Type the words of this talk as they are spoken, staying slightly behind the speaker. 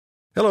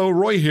Hello,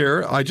 Roy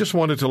here. I just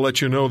wanted to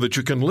let you know that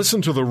you can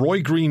listen to The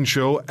Roy Green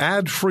Show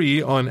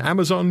ad-free on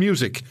Amazon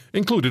Music,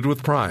 included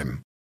with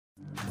Prime.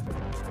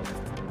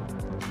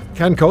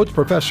 Ken Coates,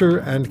 Professor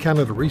and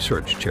Canada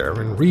Research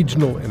Chair in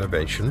Regional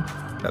Innovation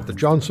at the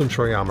Johnson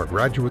Shoyama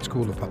Graduate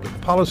School of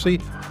Public Policy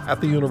at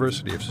the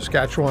University of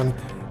Saskatchewan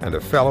and a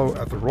Fellow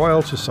at the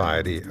Royal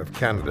Society of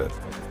Canada.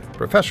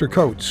 Professor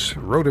Coates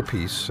wrote a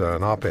piece,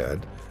 an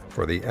op-ed,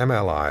 for the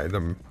MLI,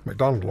 the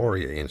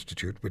Macdonald-Laurier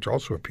Institute, which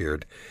also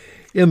appeared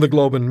in the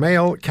Globe and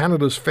Mail.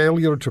 Canada's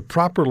failure to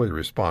properly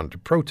respond to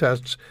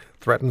protests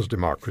threatens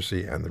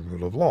democracy and the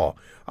rule of law.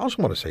 I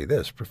also want to say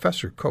this.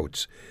 Professor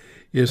Coates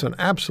is an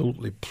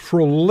absolutely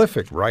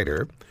prolific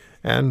writer,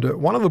 and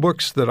one of the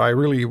books that I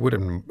really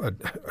would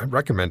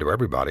recommend to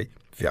everybody,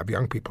 if you have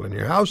young people in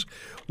your house,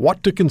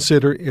 What to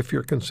Consider If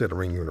You're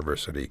Considering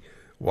University.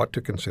 What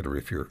to Consider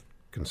If You're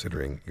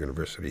Considering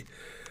University.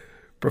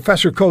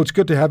 Professor Coates,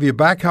 good to have you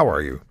back. How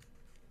are you?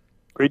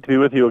 Great to be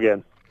with you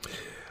again.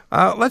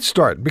 Let's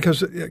start,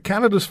 because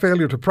Canada's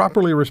failure to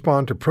properly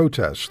respond to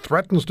protests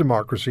threatens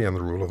democracy and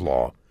the rule of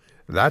law.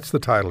 That's the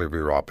title of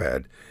your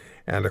op-ed.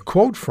 And a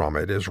quote from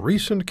it is,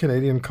 recent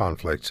Canadian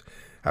conflicts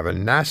have a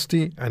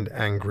nasty and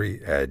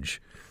angry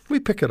edge. We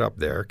pick it up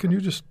there. Can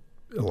you just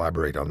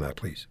elaborate on that,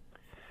 please?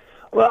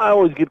 Well, I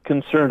always get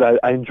concerned. I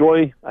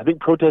think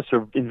protests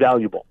are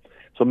invaluable.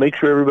 So make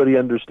sure everybody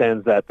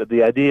understands that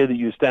the idea that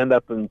you stand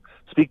up and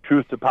speak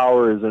truth to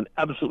power is an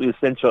absolutely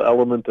essential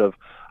element of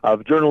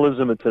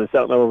journalism. It's an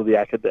essential element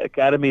of the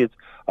academy. It's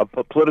a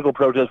political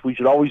protest. We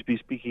should always be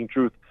speaking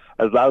truth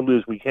as loudly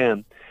as we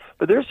can.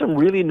 But there's some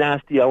really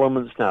nasty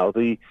elements now.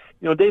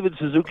 David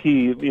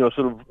Suzuki, sort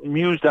of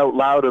mused out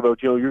loud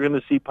about, you're going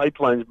to see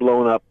pipelines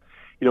blown up,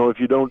 if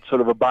you don't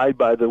sort of abide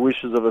by the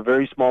wishes of a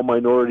very small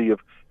minority of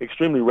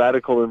extremely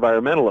radical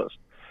environmentalists.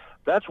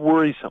 That's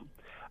worrisome.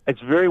 It's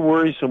very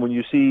worrisome when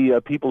you see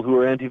people who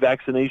are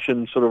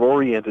anti-vaccination sort of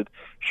oriented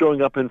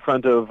showing up in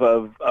front of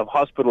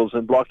hospitals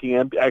and blocking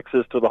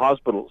access to the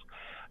hospitals.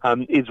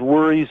 It's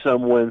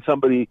worrisome when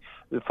somebody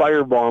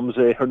photobombs,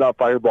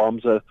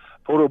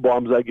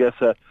 I guess,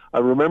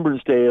 a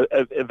Remembrance Day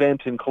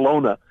event in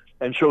Kelowna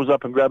and shows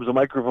up and grabs a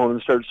microphone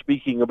and starts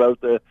speaking about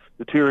the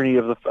tyranny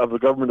of the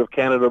government of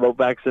Canada about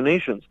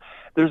vaccinations.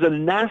 There's a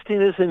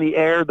nastiness in the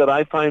air that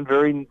I find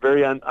very,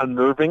 very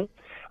unnerving.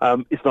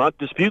 It's not,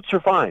 disputes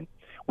are fine.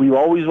 We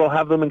always will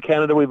have them in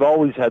Canada. We've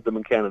always had them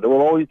in Canada.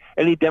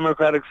 Any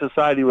democratic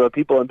society will have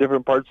people on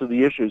different parts of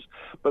the issues.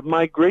 But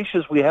my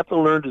gracious, we have to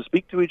learn to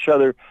speak to each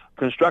other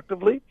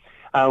constructively.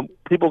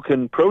 People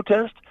can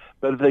protest,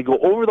 but if they go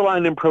over the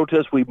line in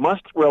protest, we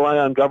must rely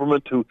on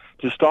government to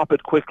stop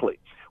it quickly.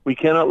 We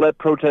cannot let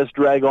protests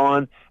drag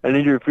on and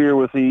interfere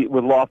with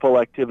lawful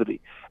activity.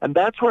 And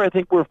that's where I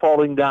think we're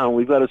falling down.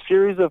 We've got a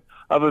series of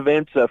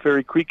events,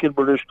 Fairy Creek in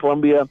British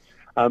Columbia,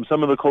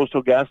 some of the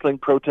Coastal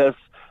GasLink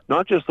protests,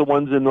 not just the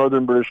ones in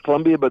northern British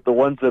Columbia, but the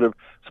ones that have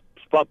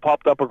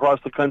popped up across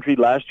the country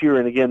last year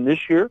and again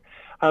this year.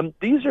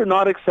 These are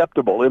not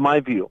acceptable, in my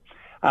view.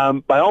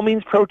 By all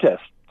means,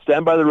 protest.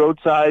 Stand by the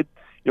roadside,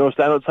 stand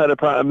outside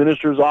a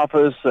minister's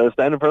office,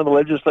 stand in front of the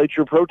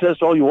legislature,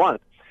 protest all you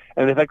want.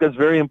 And in fact, that's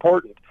very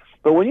important.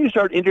 But when you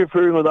start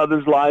interfering with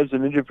others' lives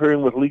and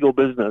interfering with legal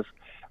business,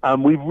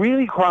 we've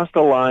really crossed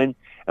a line,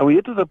 and we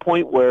get to the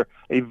point where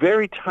a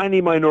very tiny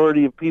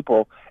minority of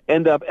people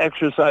end up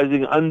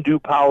exercising undue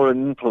power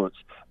and influence.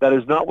 That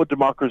is not what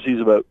democracy is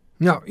about.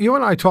 Now, you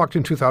and I talked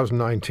in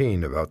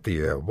 2019 about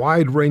the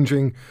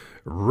wide-ranging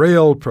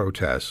rail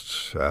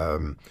protests.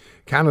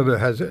 Canada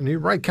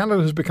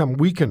has become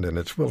weakened in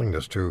its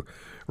willingness to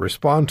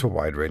respond to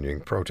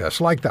wide-ranging protests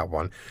like that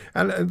one.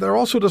 And there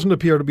also doesn't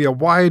appear to be a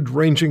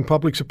wide-ranging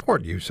public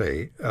support, you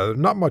say,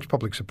 not much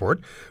public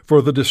support,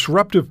 for the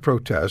disruptive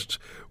protests,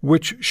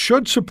 which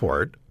should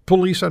support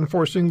police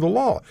enforcing the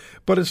law.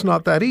 But it's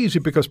not that easy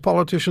because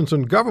politicians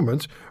and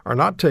governments are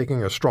not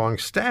taking a strong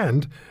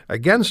stand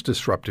against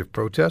disruptive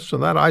protests,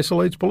 and that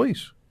isolates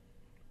police.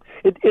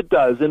 It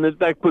does, and in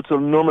fact puts an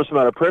enormous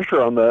amount of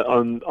pressure on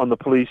the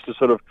police to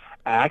sort of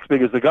act,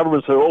 because the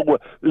government says,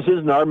 this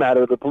isn't our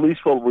matter, the police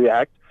will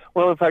react.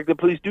 Well, in fact, the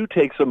police do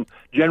take some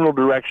general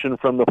direction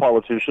from the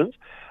politicians,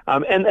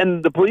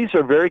 and the police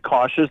are very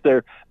cautious.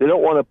 They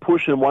don't want to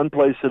push in one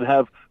place and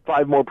have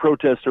 5 more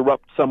protests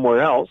erupt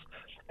somewhere else.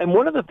 And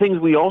one of the things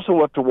we also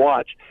have to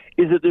watch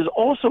is that there's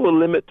also a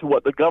limit to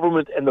what the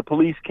government and the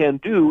police can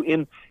do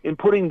in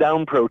putting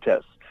down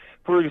protests.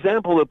 For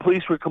example, the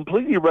police were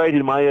completely right,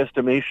 in my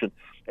estimation,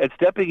 at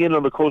stepping in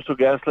on the Coastal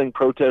GasLink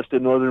protest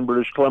in northern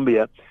British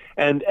Columbia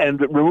and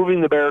removing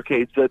the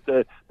barricades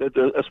that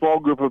a small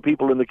group of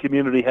people in the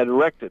community had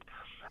erected.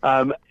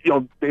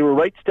 They were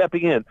right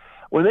stepping in.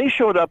 When they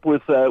showed up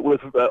with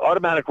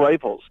automatic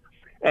rifles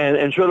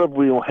and showed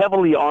up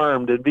heavily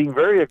armed and being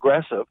very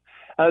aggressive,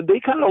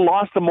 they kind of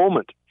lost the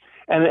moment.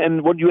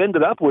 And what you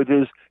ended up with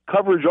is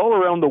coverage all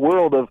around the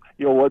world of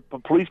what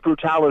police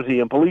brutality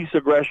and police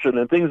aggression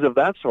and things of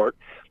that sort.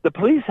 The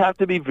police have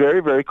to be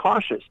very, very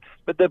cautious,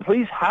 but the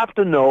police have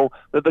to know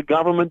that the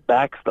government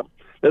backs them,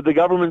 that the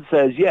government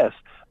says, yes,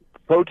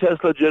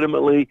 protest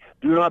legitimately,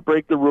 do not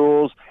break the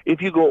rules.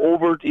 If you go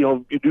over,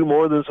 you do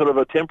more than sort of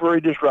a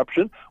temporary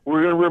disruption,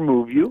 we're going to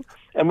remove you,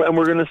 and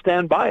we're going to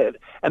stand by it.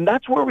 And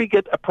that's where we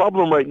get a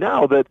problem right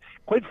now that,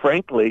 quite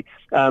frankly,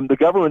 the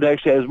government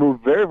actually has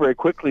moved very, very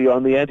quickly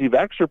on the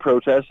anti-vaxxer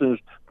protests and is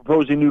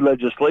proposing new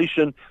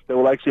legislation that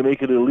will actually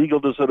make it illegal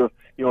to sort of,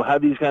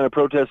 have these kind of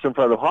protests in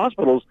front of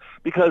hospitals,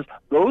 because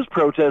those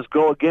protests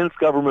go against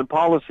government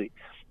policy.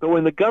 But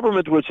when the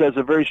government, which has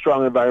a very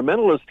strong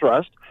environmentalist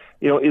thrust,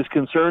 is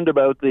concerned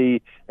about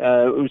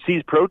who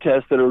sees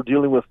protests that are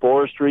dealing with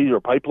forestry or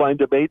pipeline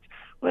debates,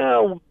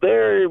 well,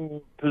 their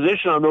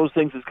position on those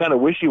things is kind of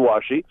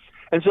wishy-washy,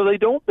 and so they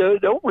don't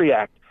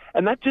react.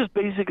 And that just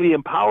basically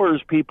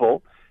empowers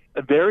people,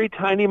 a very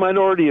tiny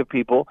minority of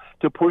people,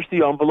 to push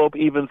the envelope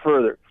even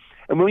further.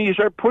 And when you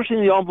start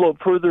pushing the envelope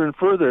further and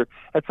further,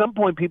 at some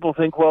point people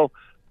think, well,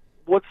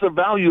 what's the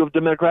value of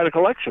democratic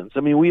elections? I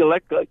mean, we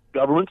elect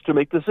governments to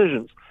make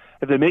decisions.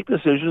 If they make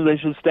decisions, they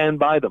should stand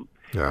by them.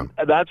 Yeah.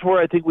 That's where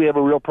I think we have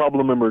a real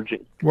problem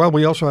emerging. Well,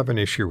 we also have an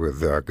issue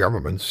with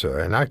governments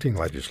enacting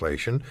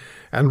legislation,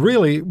 and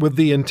really with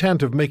the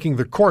intent of making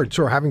the courts,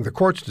 or having the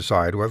courts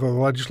decide whether the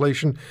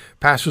legislation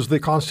passes the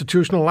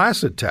constitutional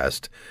acid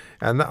test.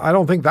 And I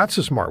don't think that's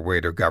a smart way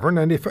to govern.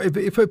 And if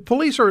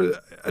police are,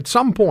 at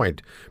some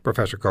point,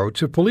 Professor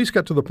Coates, if police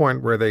get to the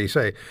point where they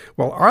say,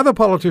 well, are the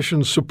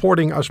politicians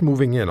supporting us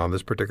moving in on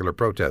this particular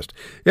protest?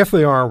 If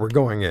they are, we're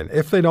going in.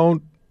 If they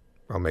don't,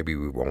 well, maybe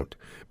we won't,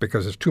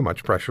 because there's too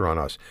much pressure on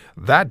us.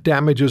 That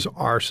damages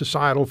our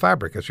societal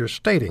fabric, as you're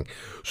stating.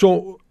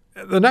 So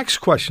the next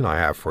question I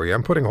have for you,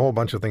 I'm putting a whole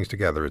bunch of things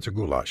together. It's a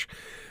goulash.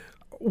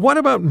 What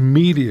about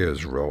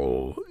media's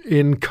role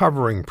in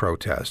covering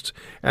protests?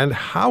 And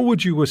how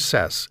would you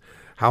assess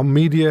how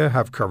media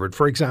have covered,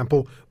 for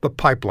example, the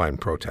pipeline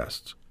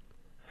protests?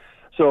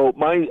 So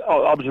my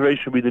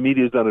observation would be the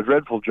media has done a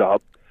dreadful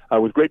job.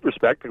 With great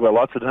respect, I've got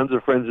lots of tons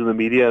of friends in the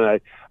media, and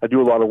I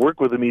do a lot of work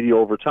with the media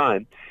over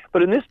time.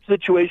 But in this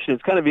situation,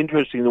 it's kind of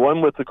interesting. The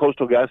one with the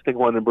Coastal GasLink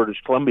one in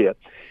British Columbia,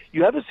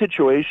 you have a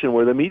situation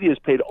where the media has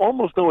paid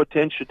almost no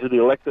attention to the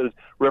elected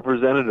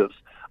representatives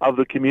of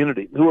the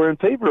community who are in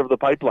favor of the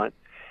pipeline,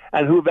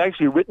 and who have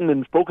actually written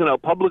and spoken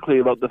out publicly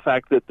about the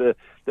fact that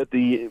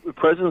the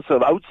presence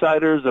of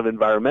outsiders, of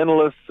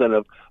environmentalists, and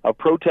of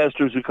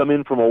protesters who come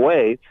in from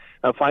away,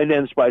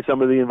 financed by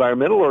some of the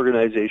environmental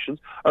organizations,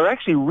 are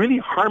actually really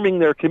harming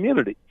their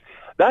community.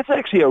 That's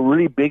actually a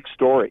really big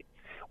story.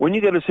 When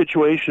you get a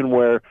situation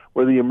where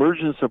the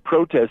emergence of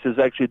protests is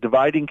actually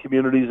dividing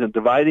communities and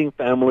dividing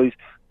families,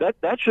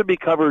 that should be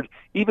covered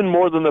even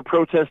more than the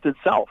protest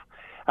itself.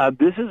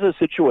 This is a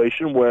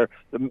situation where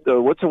the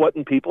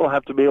Wet'suwet'en people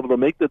have to be able to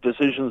make the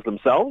decisions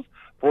themselves,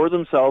 for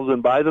themselves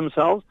and by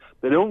themselves.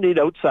 They don't need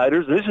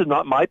outsiders. This is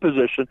not my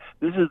position.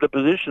 This is the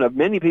position of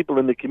many people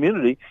in the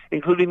community,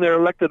 including their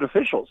elected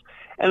officials.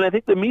 And I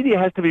think the media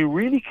has to be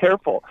really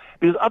careful,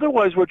 because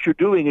otherwise what you're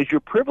doing is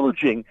you're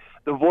privileging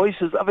the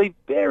voices of a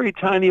very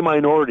tiny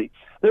minority.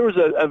 There was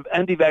an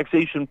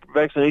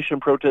anti-vaccination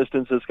protest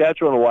in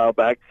Saskatchewan a while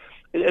back.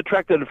 It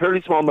attracted a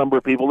fairly small number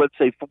of people, let's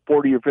say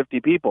 40 or 50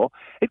 people.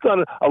 It got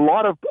a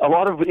lot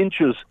of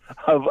inches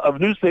of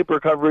newspaper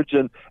coverage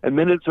and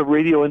minutes of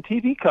radio and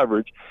TV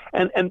coverage.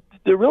 And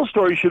the real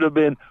story should have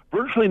been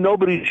virtually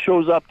nobody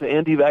shows up to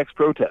anti-vax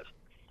protests.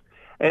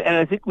 And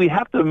I think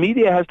the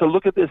media has to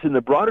look at this in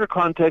the broader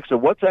context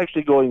of what's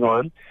actually going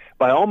on.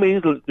 By all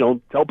means,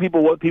 tell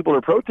people what people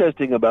are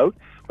protesting about,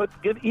 but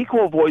give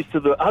equal voice to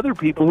the other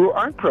people who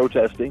aren't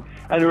protesting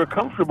and who are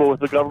comfortable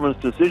with the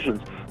government's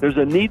decisions. There's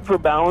a need for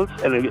balance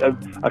and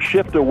a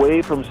shift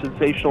away from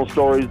sensational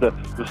stories,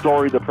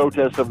 the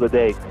protest of the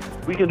day.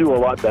 We can do a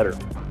lot better.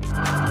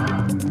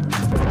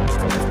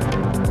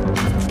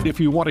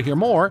 If you want to hear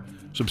more,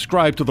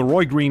 subscribe to The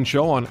Roy Green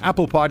Show on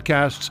Apple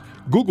Podcasts,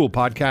 Google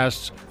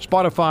Podcasts,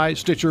 Spotify,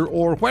 Stitcher,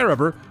 or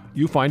wherever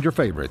you find your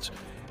favorites.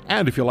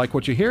 And if you like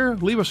what you hear,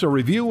 leave us a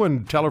review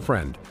and tell a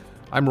friend.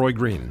 I'm Roy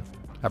Green.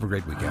 Have a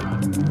great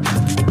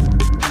weekend.